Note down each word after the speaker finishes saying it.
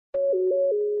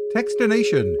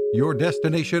Fishkin-Techstination, your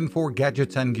destination for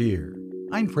gadgets and gear.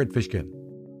 I'm Fred Fishkin.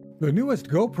 The newest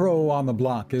GoPro on the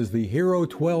block is the Hero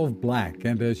 12 Black,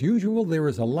 and as usual, there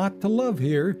is a lot to love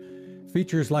here.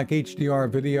 Features like HDR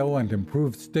video and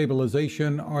improved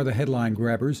stabilization are the headline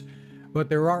grabbers, but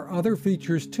there are other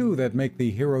features too that make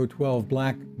the Hero 12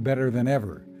 Black better than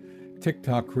ever.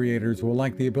 TikTok creators will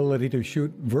like the ability to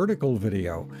shoot vertical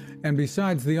video, and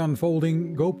besides the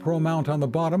unfolding GoPro mount on the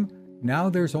bottom, now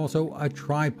there's also a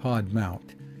tripod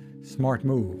mount. Smart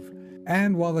move.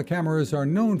 And while the cameras are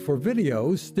known for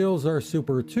videos, stills are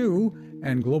super too,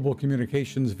 and Global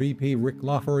Communications VP Rick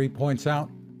Loughery points out,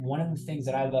 one of the things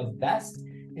that I love best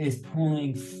is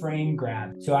pulling frame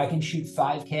grab. So I can shoot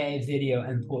 5K video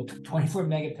and pull 24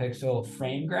 megapixel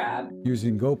frame grab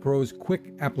using GoPro's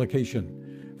Quik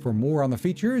application. For more on the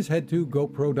features, head to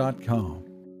GoPro.com.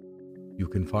 You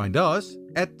can find us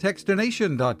at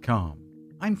Techstination.com.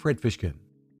 I'm Fred Fishkin.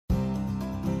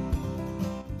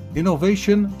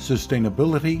 Innovation,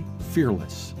 sustainability,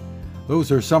 fearless.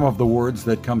 Those are some of the words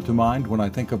that come to mind when I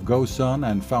think of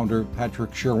GoSun and founder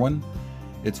Patrick Sherwin.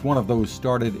 It's one of those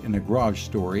started in a garage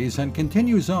stories and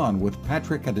continues on with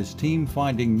Patrick and his team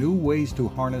finding new ways to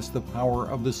harness the power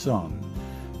of the sun.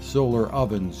 Solar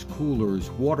ovens,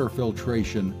 coolers, water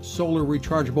filtration, solar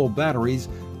rechargeable batteries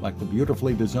like the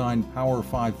beautifully designed Power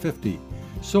 550,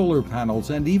 solar panels,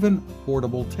 and even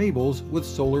portable tables with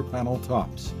solar panel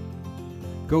tops.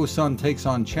 GoSun takes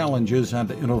on challenges and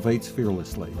innovates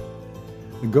fearlessly.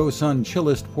 The GoSun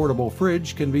Chillest portable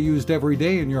fridge can be used every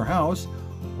day in your house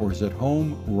or is at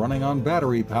home running on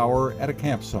battery power at a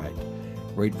campsite.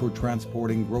 Great for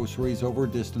transporting groceries over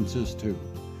distances too.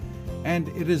 And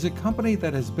it is a company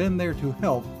that has been there to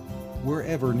help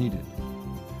wherever needed.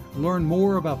 Learn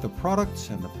more about the products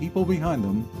and the people behind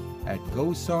them at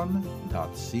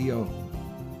gosun.co.